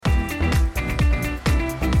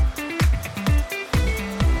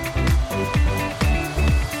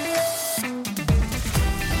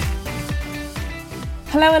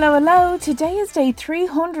Hello, hello, hello. Today is day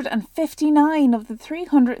 359 of the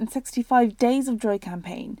 365 Days of Joy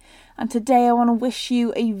campaign. And today I want to wish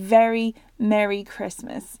you a very Merry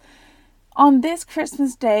Christmas. On this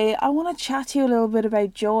Christmas day, I want to chat to you a little bit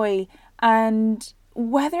about joy and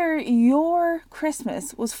whether your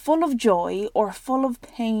Christmas was full of joy or full of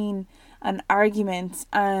pain and arguments,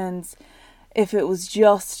 and if it was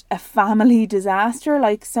just a family disaster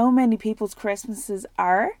like so many people's Christmases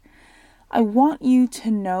are. I want you to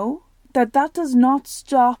know that that does not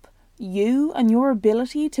stop you and your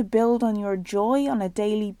ability to build on your joy on a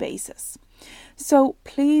daily basis. So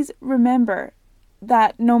please remember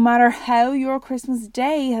that no matter how your Christmas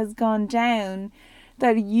day has gone down,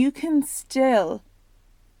 that you can still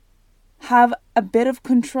have a bit of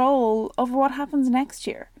control over what happens next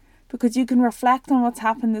year, because you can reflect on what's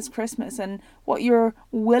happened this Christmas and what you're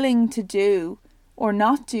willing to do or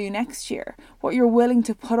not do next year, what you're willing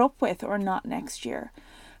to put up with or not next year,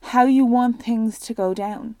 how you want things to go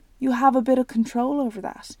down. You have a bit of control over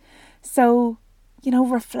that. So,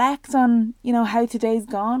 reflect on, how today's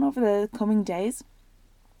gone over the coming days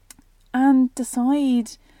and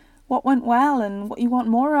decide what went well and what you want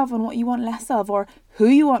more of and what you want less of, or who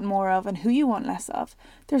you want more of and who you want less of.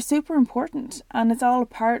 They're super important, and it's all a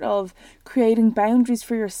part of creating boundaries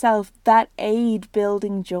for yourself that aid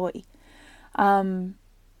building joy.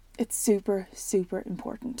 It's super, super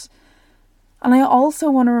important. And I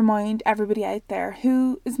also want to remind everybody out there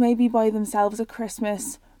who is maybe by themselves at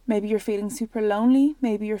Christmas. Maybe you're feeling super lonely.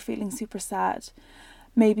 Maybe you're feeling super sad.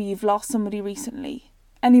 Maybe you've lost somebody recently.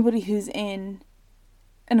 Anybody who's in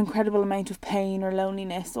an incredible amount of pain or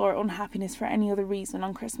loneliness or unhappiness for any other reason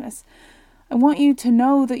on Christmas. I want you to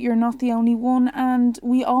know that you're not the only one, and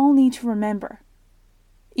we all need to remember,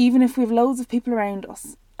 even if we have loads of people around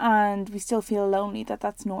us and we still feel lonely,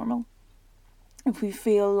 that's normal. If we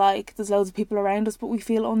feel like there's loads of people around us but we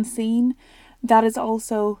feel unseen, that is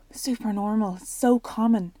also super normal. It's so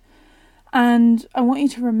common. And I want you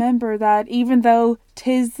to remember that even though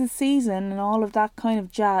 'tis the season and all of that kind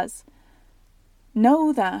of jazz,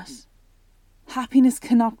 know that happiness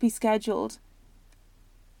cannot be scheduled.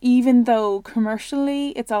 Even though commercially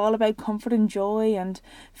it's all about comfort and joy and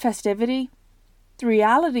festivity, the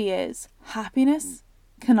reality is happiness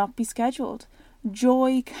cannot be scheduled.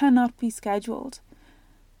 Joy cannot be scheduled.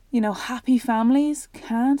 Happy families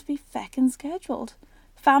can't be feckin' scheduled.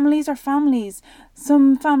 Families are families.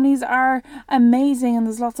 Some families are amazing and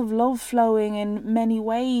there's lots of love flowing in many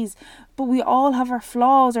ways, but we all have our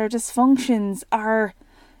flaws, our dysfunctions, our,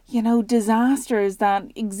 disasters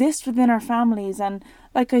that exist within our families. And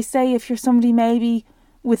like I say, if you're somebody maybe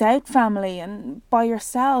without family and by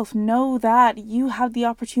yourself, know that you have the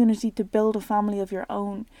opportunity to build a family of your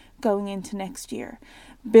own going into next year,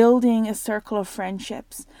 building a circle of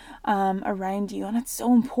friendships around you. And it's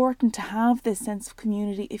so important to have this sense of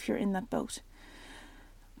community if you're in that boat.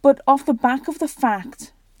 But off the back of the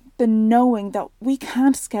fact, the knowing that we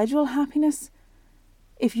can't schedule happiness,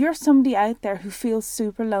 if you're somebody out there who feels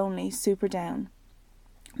super lonely, super down,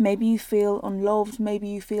 maybe you feel unloved, maybe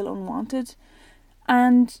you feel unwanted,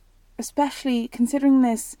 and especially considering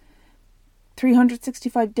this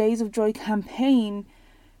 365 Days of Joy campaign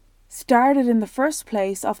started in the first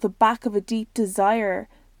place off the back of a deep desire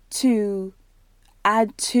to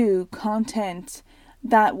add to content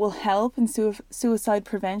that will help in suicide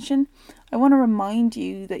prevention, I want to remind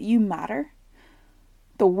you that you matter.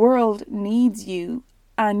 The world needs you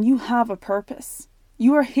and you have a purpose.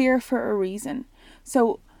 You are here for a reason.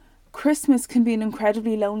 So Christmas can be an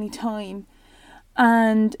incredibly lonely time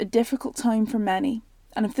and a difficult time for many.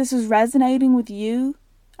 And if this is resonating with you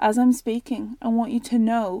as I'm speaking, I want you to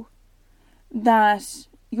know that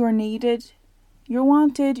you're needed, you're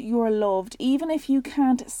wanted, you're loved. Even if you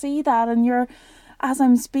can't see that and you're, as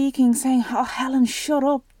I'm speaking, saying, "Oh, Helen, shut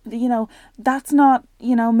up. That's not,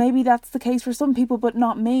 maybe that's the case for some people, but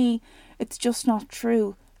not me." It's just not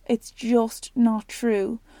true. It's just not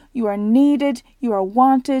true. You are needed, you are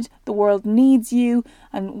wanted, the world needs you,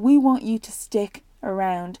 and we want you to stick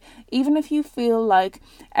around. Even if you feel like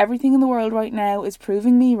everything in the world right now is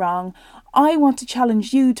proving me wrong, I want to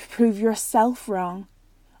challenge you to prove yourself wrong.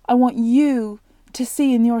 I want you to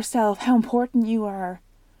see in yourself how important you are,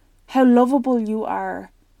 how lovable you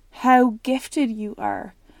are, how gifted you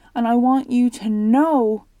are. And I want you to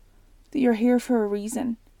know that you're here for a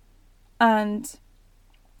reason. And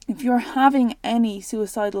if you're having any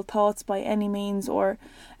suicidal thoughts by any means, or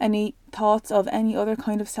any thoughts of any other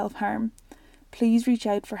kind of self-harm, please reach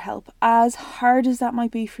out for help, as hard as that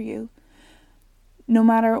might be for you. No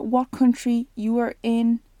matter what country you are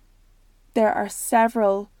in, there are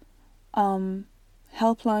several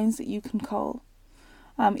helplines that you can call.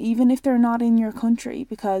 even if they're not in your country,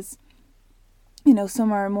 because, you know,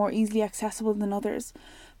 some are more easily accessible than others.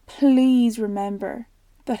 Please remember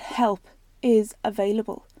that help is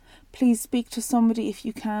available. Please speak to somebody if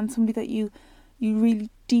you can, somebody that you really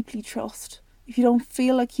deeply trust. If you don't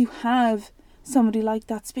feel like you have somebody like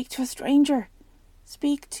that, speak to a stranger.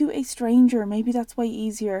 Speak to a stranger. Maybe that's way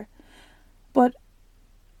easier. But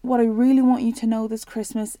what I really want you to know this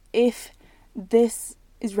Christmas, if this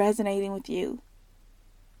is resonating with you,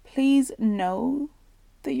 please know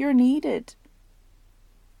that you're needed.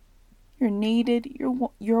 You're needed,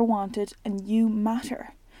 you're wanted, and you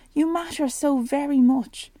matter. You matter so very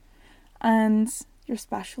much. And you're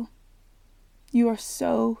special. You are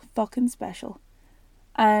so fucking special.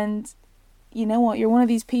 And you know what? You're one of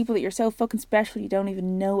these people that you're so fucking special you don't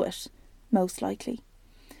even know it, most likely.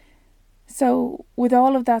 So, with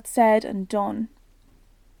all of that said and done,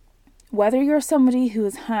 whether you're somebody who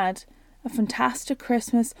has had a fantastic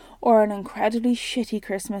Christmas or an incredibly shitty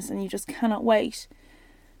Christmas and you just cannot wait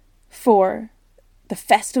for the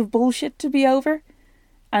festive bullshit to be over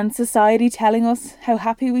and society telling us how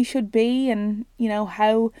happy we should be and, you know,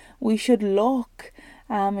 how we should look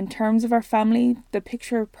in terms of our family, the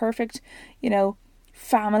picture perfect, you know,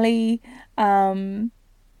 family,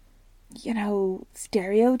 you know,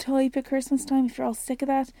 stereotype at Christmas time. If you're all sick of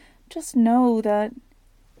that, just know that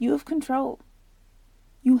you have control.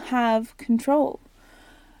 You have control.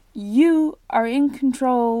 You are in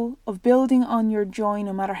control of building on your joy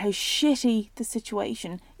no matter how shitty the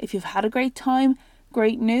situation. If you've had a great time,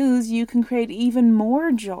 great news, you can create even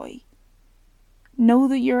more joy. Know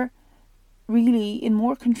that you're really in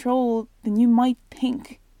more control than you might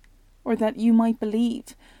think or that you might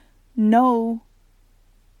believe. Know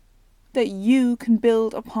that you can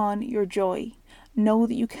build upon your joy. Know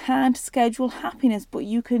that you can't schedule happiness, but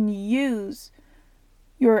you can use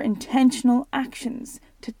your intentional actions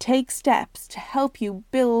to take steps to help you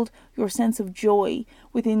build your sense of joy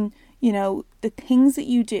within, you know, the things that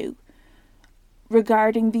you do,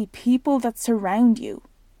 regarding the people that surround you,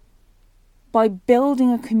 by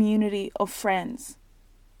building a community of friends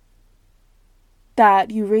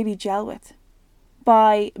that you really gel with,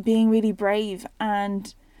 by being really brave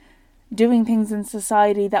and doing things in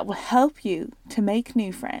society that will help you to make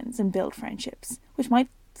new friends and build friendships, which might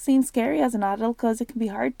seem scary as an adult because it can be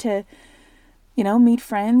hard to, you know, meet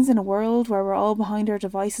friends in a world where we're all behind our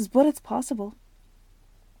devices, but it's possible.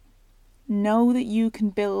 Know that you can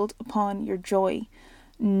build upon your joy.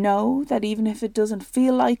 Know that even if it doesn't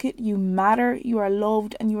feel like it, you matter, you are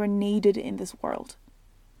loved, and you are needed in this world.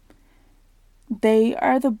 They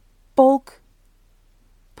are the bulk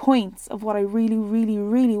points of what I really, really,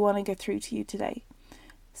 really want to get through to you today.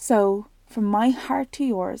 So, from my heart to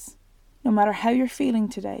yours, no matter how you're feeling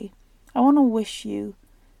today, I want to wish you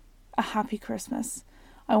a happy Christmas.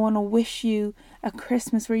 I want to wish you a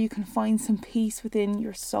Christmas where you can find some peace within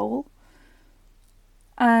your soul.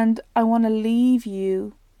 And I want to leave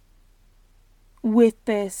you with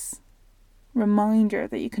this reminder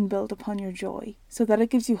that you can build upon your joy so that it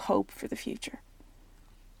gives you hope for the future.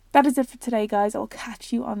 That is it for today, guys. I'll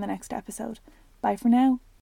catch you on the next episode. Bye for now.